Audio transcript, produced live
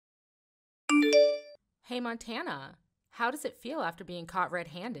Hey Montana, how does it feel after being caught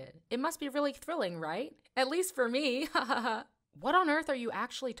red-handed? It must be really thrilling, right? At least for me. What on earth are you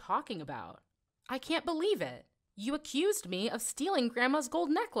actually talking about? I can't believe it. You accused me of stealing Grandma's gold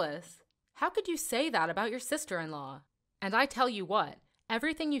necklace. How could you say that about your sister-in-law? And I tell you what,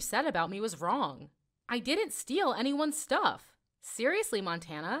 everything you said about me was wrong. I didn't steal anyone's stuff. Seriously,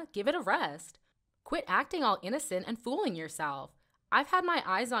 Montana, give it a rest. Quit acting all innocent and fooling yourself. I've had my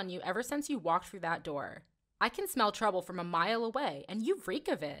eyes on you ever since you walked through that door. I can smell trouble from a mile away, and you reek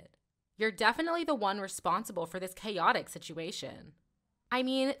of it. You're definitely the one responsible for this chaotic situation. I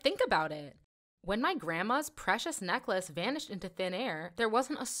mean, think about it. When my grandma's precious necklace vanished into thin air, there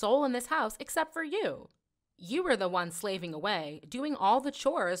wasn't a soul in this house except for you. You were the one slaving away, doing all the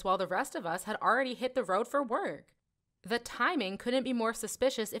chores while the rest of us had already hit the road for work. The timing couldn't be more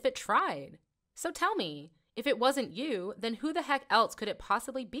suspicious if it tried. So tell me, if it wasn't you, then who the heck else could it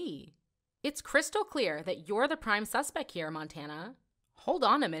possibly be? It's crystal clear that you're the prime suspect here, Montana. Hold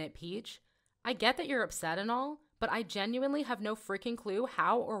on a minute, Peach. I get that you're upset and all, but I genuinely have no freaking clue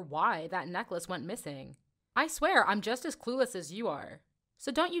how or why that necklace went missing. I swear I'm just as clueless as you are.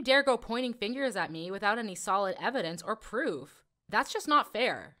 So don't you dare go pointing fingers at me without any solid evidence or proof. That's just not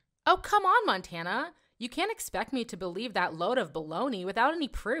fair. Oh, come on, Montana. You can't expect me to believe that load of baloney without any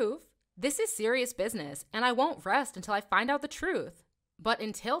proof. This is serious business, and I won't rest until I find out the truth. But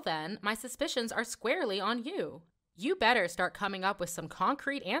until then, my suspicions are squarely on you. You better start coming up with some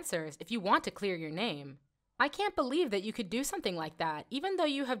concrete answers if you want to clear your name. I can't believe that you could do something like that, even though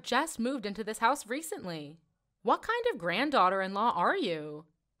you have just moved into this house recently. What kind of granddaughter-in-law are you?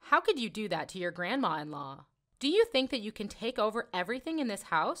 How could you do that to your grandma-in-law? Do you think that you can take over everything in this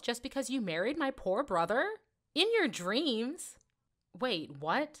house just because you married my poor brother? In your dreams? Wait,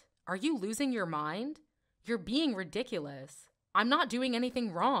 what? Are you losing your mind? You're being ridiculous. I'm not doing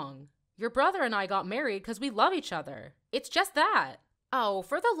anything wrong. Your brother and I got married because we love each other. It's just that. Oh,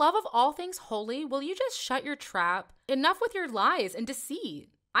 for the love of all things holy, will you just shut your trap? Enough with your lies and deceit.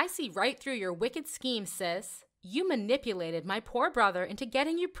 I see right through your wicked scheme, sis. You manipulated my poor brother into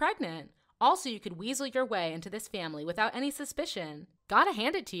getting you pregnant. Also, you could weasel your way into this family without any suspicion. Gotta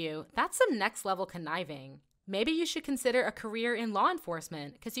hand it to you, that's some next level conniving. Maybe you should consider a career in law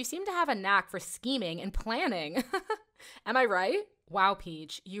enforcement, because you seem to have a knack for scheming and planning. Am I right? Wow,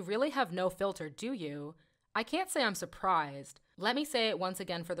 Peach, you really have no filter, do you? I can't say I'm surprised. Let me say it once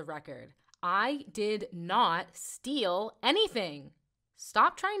again for the record. I did not steal anything.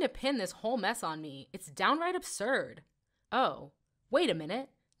 Stop trying to pin this whole mess on me. It's downright absurd. Oh, wait a minute.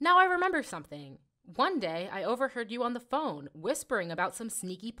 Now I remember something. One day I overheard you on the phone whispering about some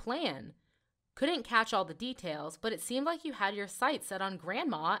sneaky plan. Couldn't catch all the details, but it seemed like you had your sights set on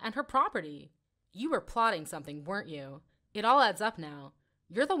Grandma and her property. You were plotting something, weren't you? It all adds up now.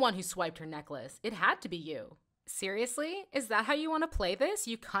 You're the one who swiped her necklace. It had to be you. Seriously? Is that how you want to play this,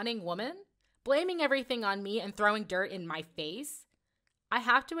 you cunning woman? Blaming everything on me and throwing dirt in my face? I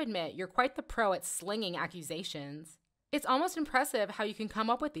have to admit, you're quite the pro at slinging accusations. It's almost impressive how you can come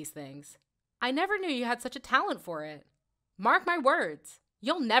up with these things. I never knew you had such a talent for it. Mark my words,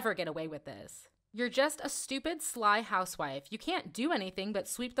 you'll never get away with this. You're just a stupid, sly housewife. You can't do anything but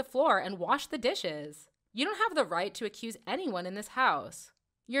sweep the floor and wash the dishes. You don't have the right to accuse anyone in this house.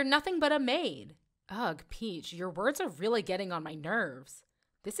 You're nothing but a maid. Ugh, Peach, your words are really getting on my nerves.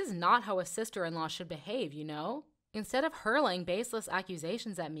 This is not how a sister-in-law should behave, you know? Instead of hurling baseless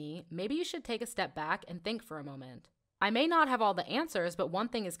accusations at me, maybe you should take a step back and think for a moment. I may not have all the answers, but one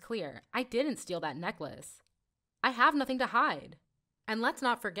thing is clear. I didn't steal that necklace. I have nothing to hide. And let's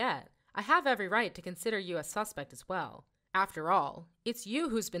not forget, I have every right to consider you a suspect as well. After all, it's you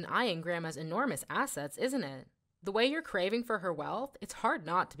who's been eyeing Grandma's enormous assets, isn't it? The way you're craving for her wealth, it's hard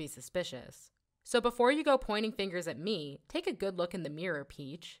not to be suspicious. So before you go pointing fingers at me, take a good look in the mirror,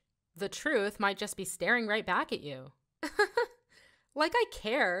 Peach. The truth might just be staring right back at you. Like I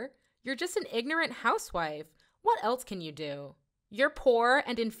care. You're just an ignorant housewife. What else can you do? You're poor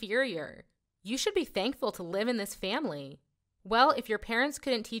and inferior. You should be thankful to live in this family. Well, if your parents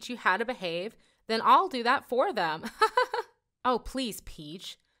couldn't teach you how to behave, then I'll do that for them. Oh, please,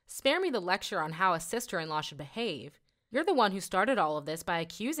 Peach. Spare me the lecture on how a sister-in-law should behave. You're the one who started all of this by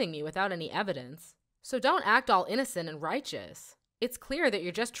accusing me without any evidence. So don't act all innocent and righteous. It's clear that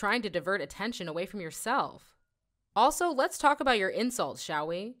you're just trying to divert attention away from yourself. Also, let's talk about your insults, shall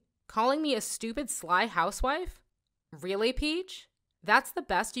we? Calling me a stupid, sly housewife? Really, Peach? That's the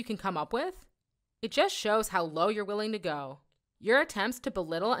best you can come up with? It just shows how low you're willing to go. Your attempts to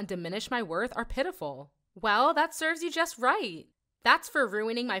belittle and diminish my worth are pitiful. Well, that serves you just right. That's for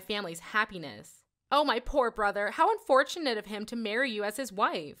ruining my family's happiness. Oh, my poor brother, how unfortunate of him to marry you as his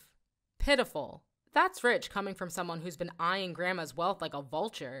wife. Pitiful. That's rich coming from someone who's been eyeing Grandma's wealth like a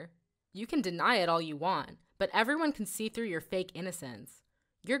vulture. You can deny it all you want, but everyone can see through your fake innocence.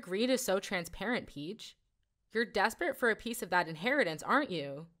 Your greed is so transparent, Peach. You're desperate for a piece of that inheritance, aren't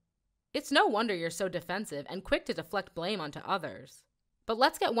you? It's no wonder you're so defensive and quick to deflect blame onto others. But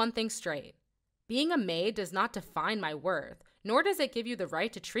let's get one thing straight. Being a maid does not define my worth, nor does it give you the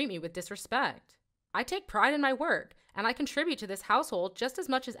right to treat me with disrespect. I take pride in my work, and I contribute to this household just as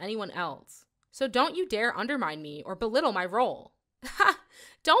much as anyone else. So don't you dare undermine me or belittle my role. Ha!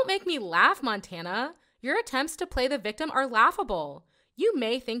 Don't make me laugh, Montana. Your attempts to play the victim are laughable. You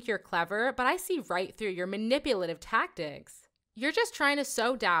may think you're clever, but I see right through your manipulative tactics. You're just trying to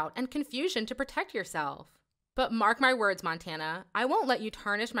sow doubt and confusion to protect yourself. But mark my words, Montana, I won't let you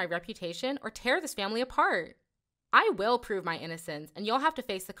tarnish my reputation or tear this family apart. I will prove my innocence, and you'll have to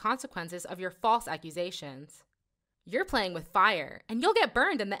face the consequences of your false accusations. You're playing with fire, and you'll get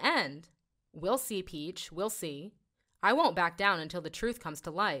burned in the end. We'll see, Peach, we'll see. I won't back down until the truth comes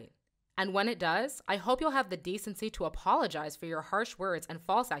to light. And when it does, I hope you'll have the decency to apologize for your harsh words and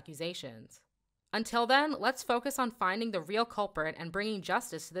false accusations. Until then, let's focus on finding the real culprit and bringing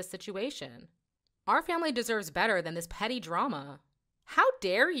justice to this situation. Our family deserves better than this petty drama. How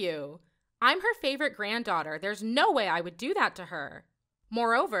dare you? I'm her favorite granddaughter. There's no way I would do that to her.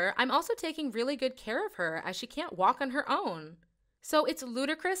 Moreover, I'm also taking really good care of her as she can't walk on her own. So it's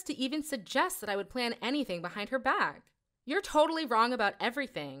ludicrous to even suggest that I would plan anything behind her back. You're totally wrong about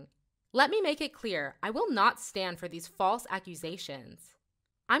everything. Let me make it clear, I will not stand for these false accusations.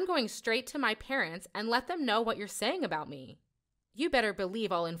 I'm going straight to my parents and let them know what you're saying about me. You better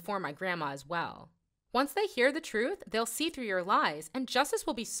believe I'll inform my grandma as well. Once they hear the truth, they'll see through your lies and justice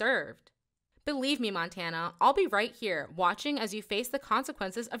will be served. Believe me, Montana, I'll be right here watching as you face the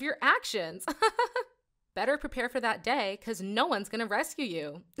consequences of your actions. Better prepare for that day, because no one's gonna rescue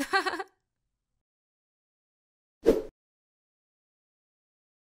you.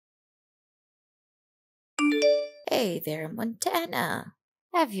 Hey there, Montana.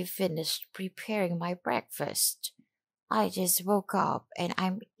 Have you finished preparing my breakfast? I just woke up and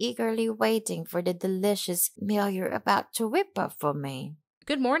I'm eagerly waiting for the delicious meal you're about to whip up for me.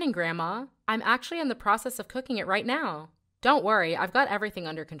 Good morning, Grandma. I'm actually in the process of cooking it right now. Don't worry, I've got everything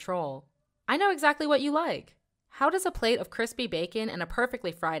under control. I know exactly what you like. How does a plate of crispy bacon and a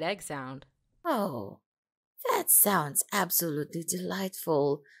perfectly fried egg sound? Oh, that sounds absolutely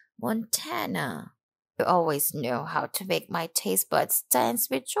delightful, Montana. You always know how to make my taste buds dance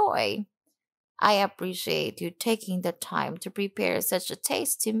with joy. I appreciate you taking the time to prepare such a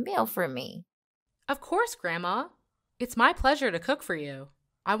tasty meal for me. Of course, Grandma. It's my pleasure to cook for you.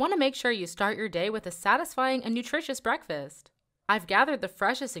 I want to make sure you start your day with a satisfying and nutritious breakfast. I've gathered the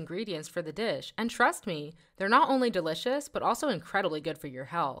freshest ingredients for the dish, and trust me, they're not only delicious, but also incredibly good for your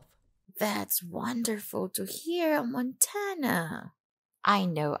health. That's wonderful to hear, Montana. I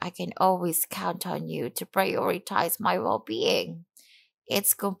know I can always count on you to prioritize my well-being.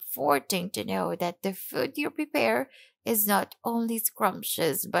 It's comforting to know that the food you prepare is not only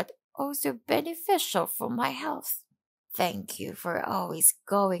scrumptious, but also beneficial for my health. Thank you for always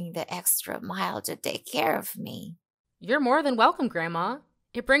going the extra mile to take care of me. You're more than welcome, Grandma.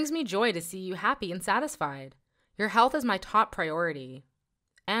 It brings me joy to see you happy and satisfied. Your health is my top priority.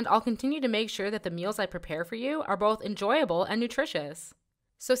 And I'll continue to make sure that the meals I prepare for you are both enjoyable and nutritious.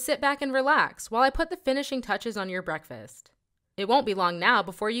 So sit back and relax while I put the finishing touches on your breakfast. It won't be long now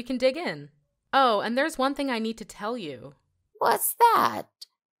before you can dig in. Oh, and there's one thing I need to tell you. What's that?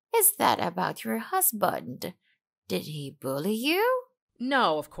 Is that about your husband? Did he bully you?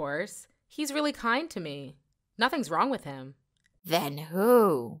 No, of course. He's really kind to me. Nothing's wrong with him. Then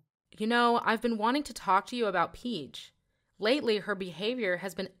who? You know, I've been wanting to talk to you about Peach. Lately, her behavior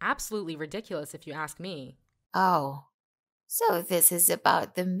has been absolutely ridiculous, if you ask me. Oh, so this is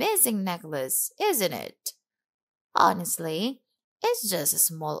about the missing necklace, isn't it? Honestly, it's just a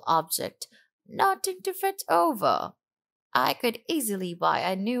small object, nothing to fret over. I could easily buy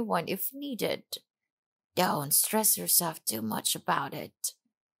a new one if needed. Don't stress yourself too much about it.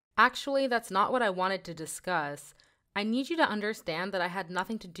 Actually, that's not what I wanted to discuss. I need you to understand that I had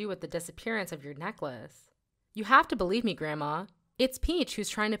nothing to do with the disappearance of your necklace. You have to believe me, Grandma. It's Peach who's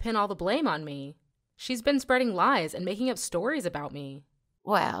trying to pin all the blame on me. She's been spreading lies and making up stories about me.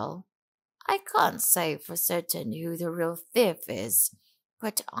 Well, I can't say for certain who the real thief is,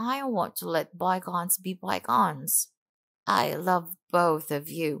 but I want to let bygones be bygones. I love both of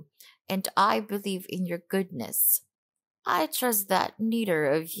you, and I believe in your goodness. I trust that neither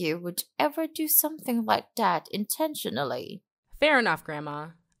of you would ever do something like that intentionally. Fair enough, Grandma.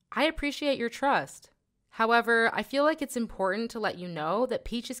 I appreciate your trust. However, I feel like it's important to let you know that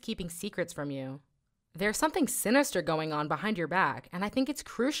Peach is keeping secrets from you. There's something sinister going on behind your back, and I think it's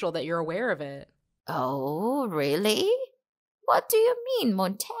crucial that you're aware of it. Oh, really? What do you mean,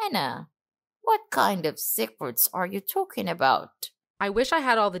 Montana? What kind of secrets are you talking about? I wish I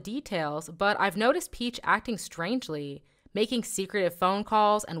had all the details, but I've noticed Peach acting strangely, making secretive phone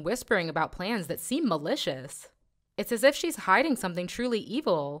calls and whispering about plans that seem malicious. It's as if she's hiding something truly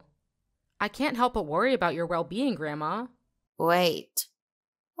evil. I can't help but worry about your well-being, Grandma. Wait,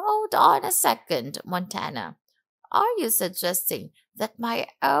 hold on a second, Montana. Are you suggesting that my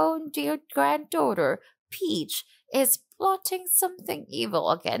own dear granddaughter, Peach, is plotting something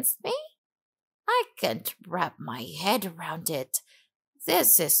evil against me? I can't wrap my head around it.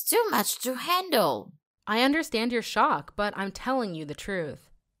 This is too much to handle. I understand your shock, but I'm telling you the truth.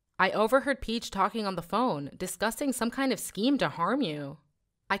 I overheard Peach talking on the phone, discussing some kind of scheme to harm you.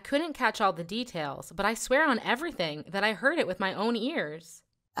 I couldn't catch all the details, but I swear on everything that I heard it with my own ears.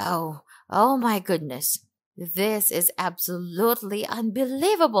 Oh my goodness. This is absolutely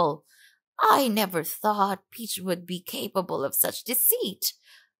unbelievable. I never thought Peach would be capable of such deceit.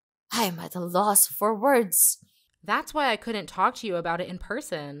 I'm at a loss for words. That's why I couldn't talk to you about it in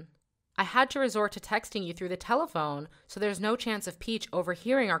person. I had to resort to texting you through the telephone, so there's no chance of Peach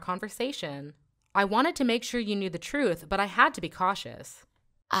overhearing our conversation. I wanted to make sure you knew the truth, but I had to be cautious.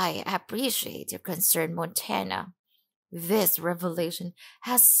 I appreciate your concern, Montana. This revelation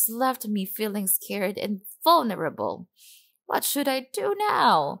has left me feeling scared and vulnerable. What should I do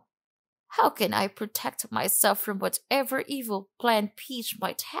now? How can I protect myself from whatever evil plan Peach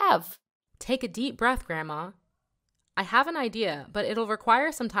might have? Take a deep breath, Grandma. I have an idea, but it'll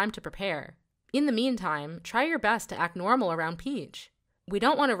require some time to prepare. In the meantime, try your best to act normal around Peach. We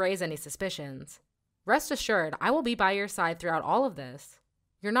don't want to raise any suspicions. Rest assured, I will be by your side throughout all of this.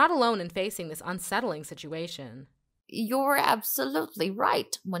 You're not alone in facing this unsettling situation. You're absolutely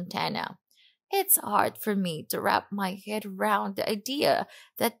right, Montana. It's hard for me to wrap my head around the idea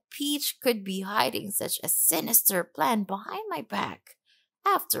that Peach could be hiding such a sinister plan behind my back.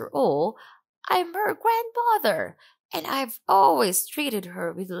 After all, I'm her grandmother, and I've always treated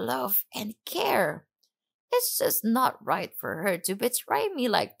her with love and care. It's just not right for her to betray me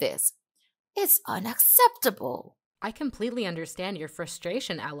like this. It's unacceptable. I completely understand your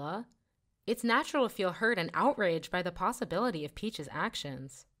frustration, Ella. It's natural to feel hurt and outraged by the possibility of Peach's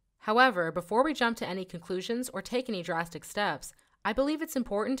actions. However, before we jump to any conclusions or take any drastic steps, I believe it's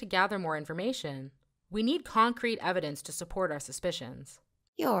important to gather more information. We need concrete evidence to support our suspicions.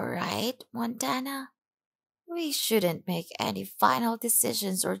 You're right, Montana. We shouldn't make any final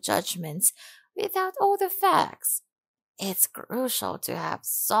decisions or judgments without all the facts. It's crucial to have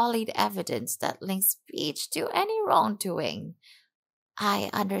solid evidence that links Peach to any wrongdoing. I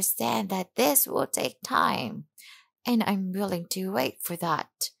understand that this will take time, and I'm willing to wait for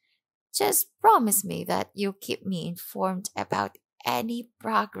that. Just promise me that you'll keep me informed about any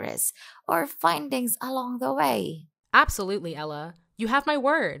progress or findings along the way. Absolutely, Ella. You have my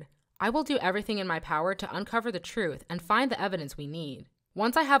word. I will do everything in my power to uncover the truth and find the evidence we need.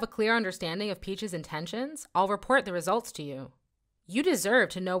 Once I have a clear understanding of Peach's intentions, I'll report the results to you. You deserve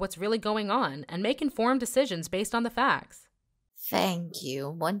to know what's really going on and make informed decisions based on the facts. Thank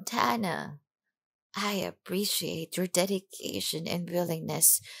you, Montana. I appreciate your dedication and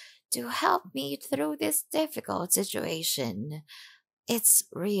willingness to help me through this difficult situation. It's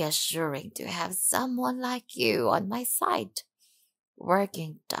reassuring to have someone like you on my side,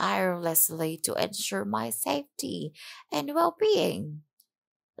 working tirelessly to ensure my safety and well-being.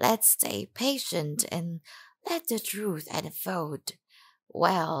 Let's stay patient and let the truth unfold.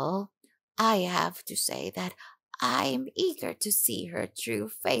 Well, I have to say that I'm eager to see her true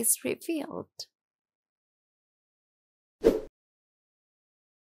face revealed.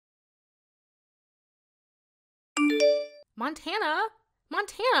 Montana?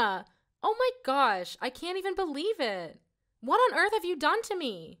 Montana! Oh my gosh, I can't even believe it. What on earth have you done to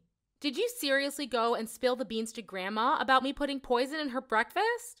me? Did you seriously go and spill the beans to Grandma about me putting poison in her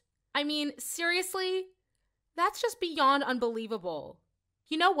breakfast? I mean, seriously? That's just beyond unbelievable.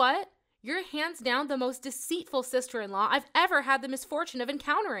 You know what? You're hands down the most deceitful sister-in-law I've ever had the misfortune of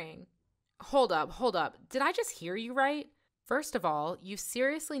encountering. Hold up. Did I just hear you right? First of all, you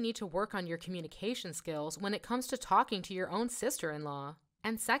seriously need to work on your communication skills when it comes to talking to your own sister-in-law.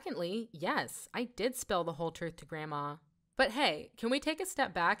 And secondly, yes, I did spill the whole truth to Grandma. But hey, can we take a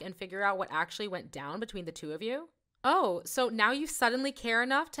step back and figure out what actually went down between the two of you? Oh, so now you suddenly care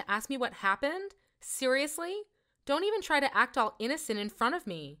enough to ask me what happened? Seriously? Don't even try to act all innocent in front of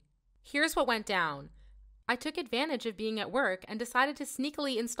me. Here's what went down. I took advantage of being at work and decided to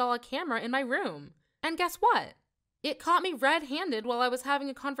sneakily install a camera in my room. And guess what? It caught me red-handed while I was having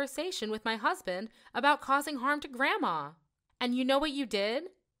a conversation with my husband about causing harm to Grandma. And you know what you did?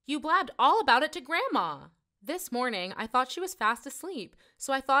 You blabbed all about it to Grandma. This morning, I thought she was fast asleep,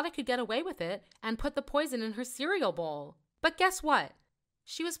 so I thought I could get away with it and put the poison in her cereal bowl. But guess what?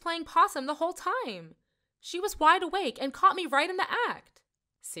 She was playing possum the whole time. She was wide awake and caught me right in the act.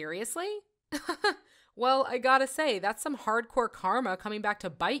 Seriously? Well, I gotta say, that's some hardcore karma coming back to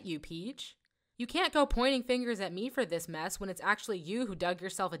bite you, Peach. You can't go pointing fingers at me for this mess when it's actually you who dug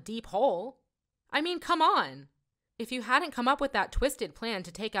yourself a deep hole. I mean, come on. If you hadn't come up with that twisted plan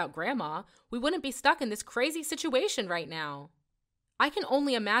to take out Grandma, we wouldn't be stuck in this crazy situation right now. I can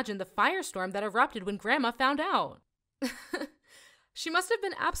only imagine the firestorm that erupted when Grandma found out. She must have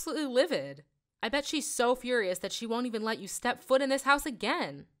been absolutely livid. I bet she's so furious that she won't even let you step foot in this house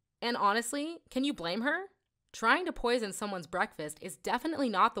again. And honestly, can you blame her? Trying to poison someone's breakfast is definitely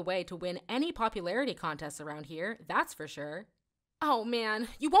not the way to win any popularity contests around here, that's for sure. Oh man,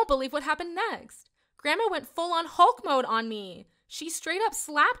 you won't believe what happened next. Grandma went full-on Hulk mode on me. She straight up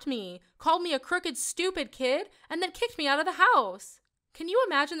slapped me, called me a crooked, stupid kid, and then kicked me out of the house. Can you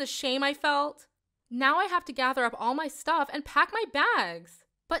imagine the shame I felt? Now I have to gather up all my stuff and pack my bags.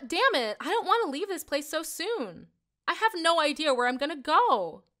 But damn it, I don't want to leave this place so soon. I have no idea where I'm gonna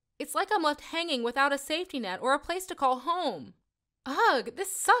go. It's like I'm left hanging without a safety net or a place to call home. Ugh,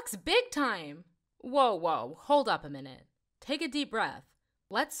 this sucks big time. Whoa, hold up a minute. Take a deep breath.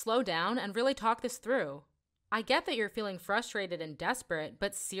 Let's slow down and really talk this through. I get that you're feeling frustrated and desperate,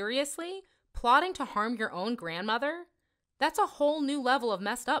 but seriously? Plotting to harm your own grandmother? That's a whole new level of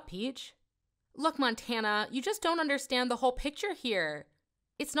messed up, Peach. Look, Montana, you just don't understand the whole picture here.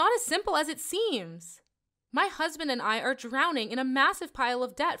 It's not as simple as it seems. My husband and I are drowning in a massive pile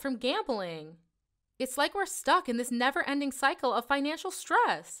of debt from gambling. It's like we're stuck in this never-ending cycle of financial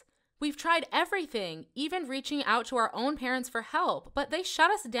stress. We've tried everything, even reaching out to our own parents for help, but they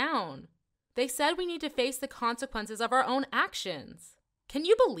shut us down. They said we need to face the consequences of our own actions. Can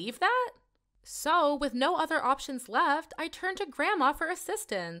you believe that? So, with no other options left, I turned to Grandma for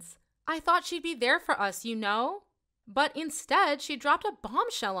assistance. I thought she'd be there for us, you know? But instead, she dropped a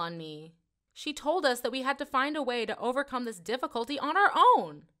bombshell on me. She told us that we had to find a way to overcome this difficulty on our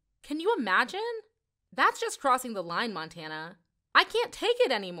own. Can you imagine? That's just crossing the line, Montana. I can't take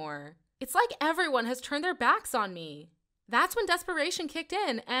it anymore. It's like everyone has turned their backs on me. That's when desperation kicked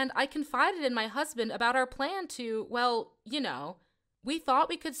in, and I confided in my husband about our plan to, well, you know, we thought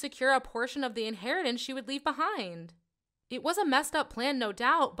we could secure a portion of the inheritance she would leave behind. It was a messed up plan, no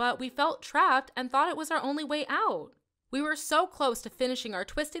doubt, but we felt trapped and thought it was our only way out. We were so close to finishing our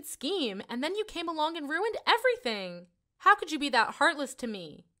twisted scheme, and then you came along and ruined everything. How could you be that heartless to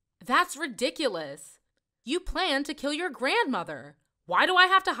me? That's ridiculous. You planned to kill your grandmother. Why do I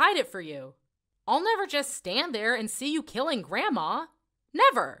have to hide it for you? I'll never just stand there and see you killing Grandma.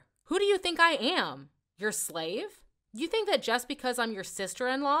 Never. Who do you think I am? Your slave? You think that just because I'm your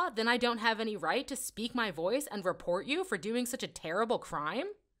sister-in-law, then I don't have any right to speak my voice and report you for doing such a terrible crime?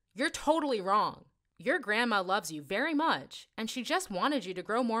 You're totally wrong. Your grandma loves you very much, and she just wanted you to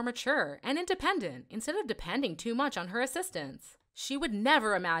grow more mature and independent instead of depending too much on her assistance. She would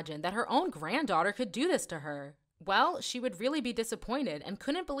never imagine that her own granddaughter could do this to her. Well, she would really be disappointed and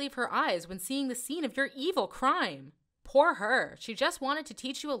couldn't believe her eyes when seeing the scene of your evil crime. Poor her, she just wanted to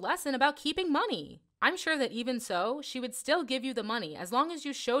teach you a lesson about keeping money. I'm sure that even so, she would still give you the money as long as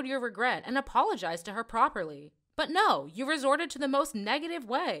you showed your regret and apologized to her properly. But no, you resorted to the most negative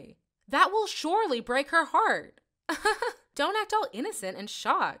way. That will surely break her heart. Don't act all innocent and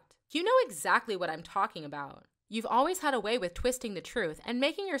shocked. You know exactly what I'm talking about. You've always had a way with twisting the truth and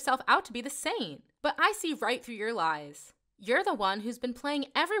making yourself out to be the saint. But I see right through your lies. You're the one who's been playing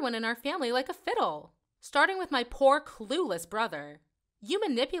everyone in our family like a fiddle. Starting with my poor, clueless brother. You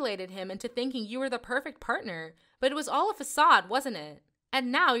manipulated him into thinking you were the perfect partner, but it was all a facade, wasn't it?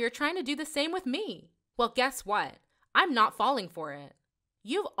 And now you're trying to do the same with me. Well, guess what? I'm not falling for it.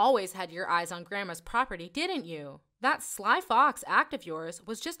 You've always had your eyes on Grandma's property, didn't you? That sly fox act of yours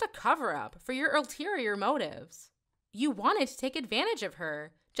was just a cover-up for your ulterior motives. You wanted to take advantage of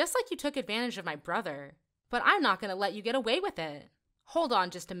her, just like you took advantage of my brother. But I'm not going to let you get away with it. Hold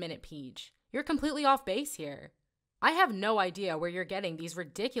on just a minute, Peach. You're completely off base here. I have no idea where you're getting these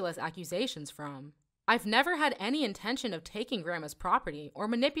ridiculous accusations from. I've never had any intention of taking Grandma's property or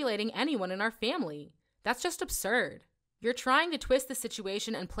manipulating anyone in our family. That's just absurd. You're trying to twist the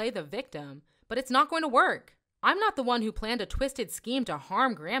situation and play the victim, but it's not going to work. I'm not the one who planned a twisted scheme to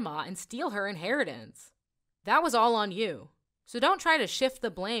harm Grandma and steal her inheritance. That was all on you. So don't try to shift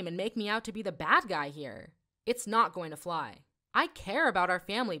the blame and make me out to be the bad guy here. It's not going to fly. I care about our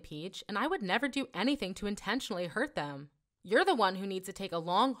family, Peach, and I would never do anything to intentionally hurt them. You're the one who needs to take a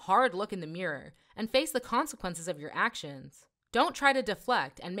long, hard look in the mirror and face the consequences of your actions. Don't try to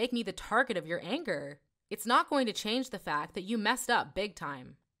deflect and make me the target of your anger. It's not going to change the fact that you messed up big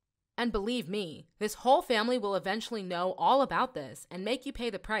time. And believe me, this whole family will eventually know all about this and make you pay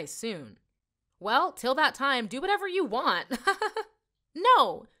the price soon. Well, till that time, do whatever you want.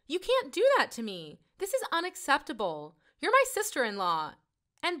 No, you can't do that to me. This is unacceptable. You're my sister-in-law,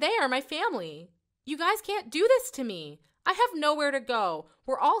 and they are my family. You guys can't do this to me. I have nowhere to go.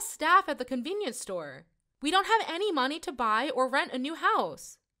 We're all staff at the convenience store. We don't have any money to buy or rent a new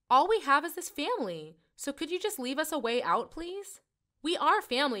house. All we have is this family. So could you just leave us a way out, please? We are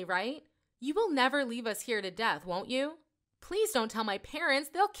family, right? You will never leave us here to death, won't you? Please don't tell my parents.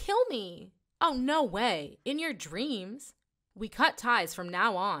 They'll kill me. Oh, no way. In your dreams. We cut ties from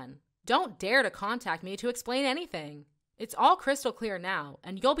now on. Don't dare to contact me to explain anything. It's all crystal clear now,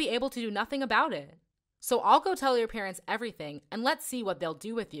 and you'll be able to do nothing about it. So I'll go tell your parents everything, and let's see what they'll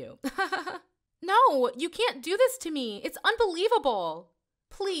do with you. No, you can't do this to me. It's unbelievable.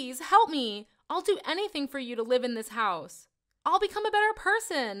 Please help me. I'll do anything for you to live in this house. I'll become a better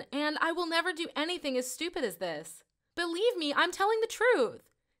person, and I will never do anything as stupid as this. Believe me, I'm telling the truth.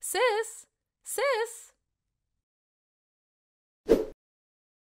 Sis.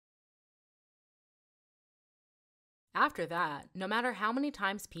 After that, no matter how many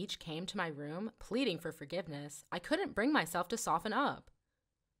times Peach came to my room pleading for forgiveness, I couldn't bring myself to soften up.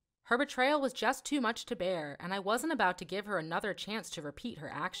 Her betrayal was just too much to bear, and I wasn't about to give her another chance to repeat her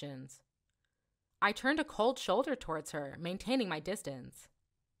actions. I turned a cold shoulder towards her, maintaining my distance.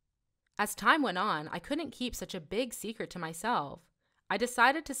 As time went on, I couldn't keep such a big secret to myself. I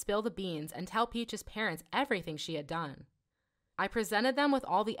decided to spill the beans and tell Peach's parents everything she had done. I presented them with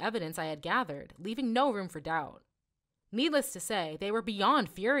all the evidence I had gathered, leaving no room for doubt. Needless to say, they were beyond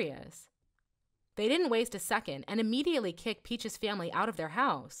furious. They didn't waste a second and immediately kicked Peach's family out of their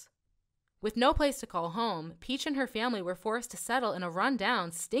house. With no place to call home, Peach and her family were forced to settle in a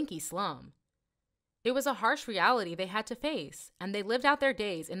run-down, stinky slum. It was a harsh reality they had to face, and they lived out their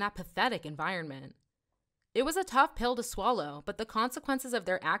days in that pathetic environment. It was a tough pill to swallow, but the consequences of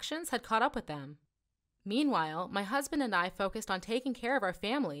their actions had caught up with them. Meanwhile, my husband and I focused on taking care of our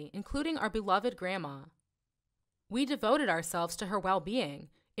family, including our beloved grandma. We devoted ourselves to her well-being,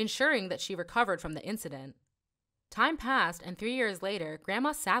 ensuring that she recovered from the incident. Time passed, and 3 years later,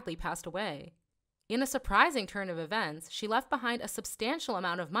 Grandma sadly passed away. In a surprising turn of events, she left behind a substantial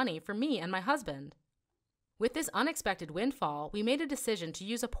amount of money for me and my husband. With this unexpected windfall, we made a decision to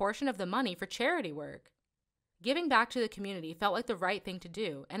use a portion of the money for charity work. Giving back to the community felt like the right thing to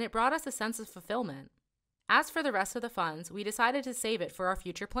do, and it brought us a sense of fulfillment. As for the rest of the funds, we decided to save it for our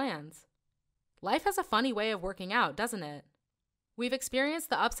future plans. Life has a funny way of working out, doesn't it? We've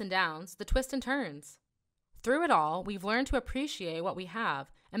experienced the ups and downs, the twists and turns. Through it all, we've learned to appreciate what we have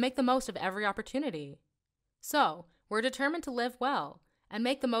and make the most of every opportunity. So, we're determined to live well and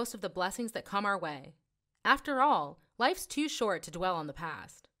make the most of the blessings that come our way. After all, life's too short to dwell on the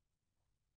past.